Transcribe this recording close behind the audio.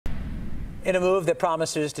In a move that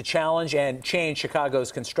promises to challenge and change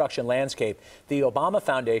Chicago's construction landscape, the Obama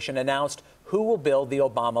Foundation announced who will build the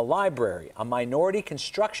Obama Library. A minority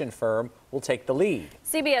construction firm will take the lead.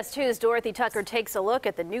 CBS 2's Dorothy Tucker takes a look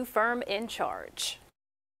at the new firm in charge.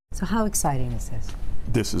 So how exciting is this?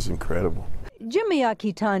 This is incredible. Jimmy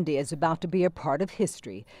Akitande is about to be a part of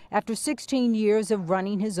history. After 16 years of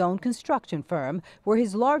running his own construction firm, where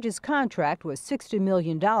his largest contract was $60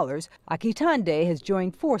 million, Akitande has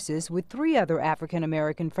joined forces with 3 other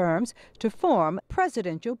African-American firms to form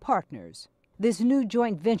Presidential Partners. This new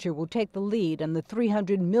joint venture will take the lead on the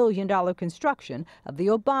 $300 million construction of the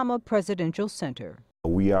Obama Presidential Center.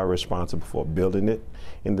 We are responsible for building it,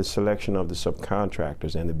 in the selection of the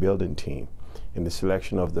subcontractors and the building team, in the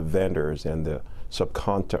selection of the vendors and the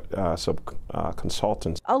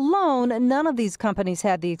consultants. Alone, none of these companies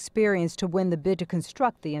had the experience to win the bid to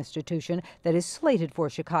construct the institution that is slated for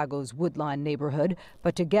Chicago's Woodlawn neighborhood.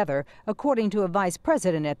 But together, according to a vice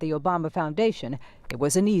president at the Obama Foundation, it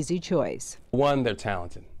was an easy choice. One, they're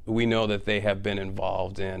talented. We know that they have been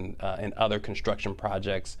involved in other construction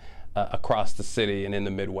projects across the city and in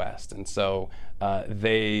the Midwest. And so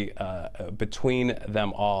between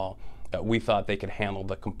them all, we thought they could handle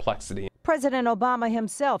the complexity. President Obama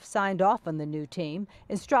himself signed off on the new team,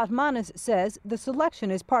 and Strautmanis says the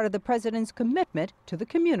selection is part of the president's commitment to the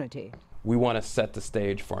community. We want to set the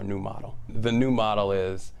stage for a new model. The new model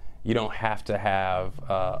is you don't have to have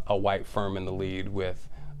a white firm in the lead with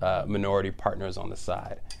minority partners on the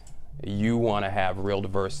side. You want to have real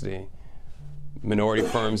diversity, minority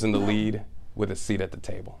firms in the lead with a seat at the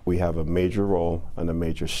table. We have a major role and a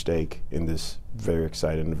major stake in this very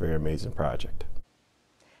exciting and very amazing project.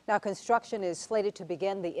 Now, construction is slated to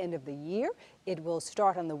begin the end of the year. It will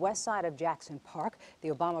start on the west side of Jackson Park. The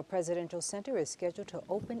Obama Presidential Center is scheduled to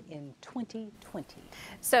open in 2020.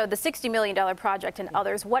 So the $60 million project and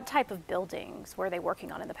others, what type of buildings were they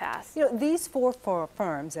working on in the past? You know, these four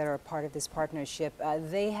firms that are part of this partnership,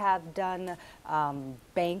 they have done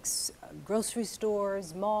banks, grocery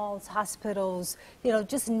stores, malls, hospitals, you know,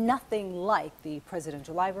 just nothing like the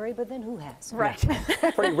Presidential Library, but then who has? Right.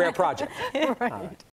 Pretty rare project. Right.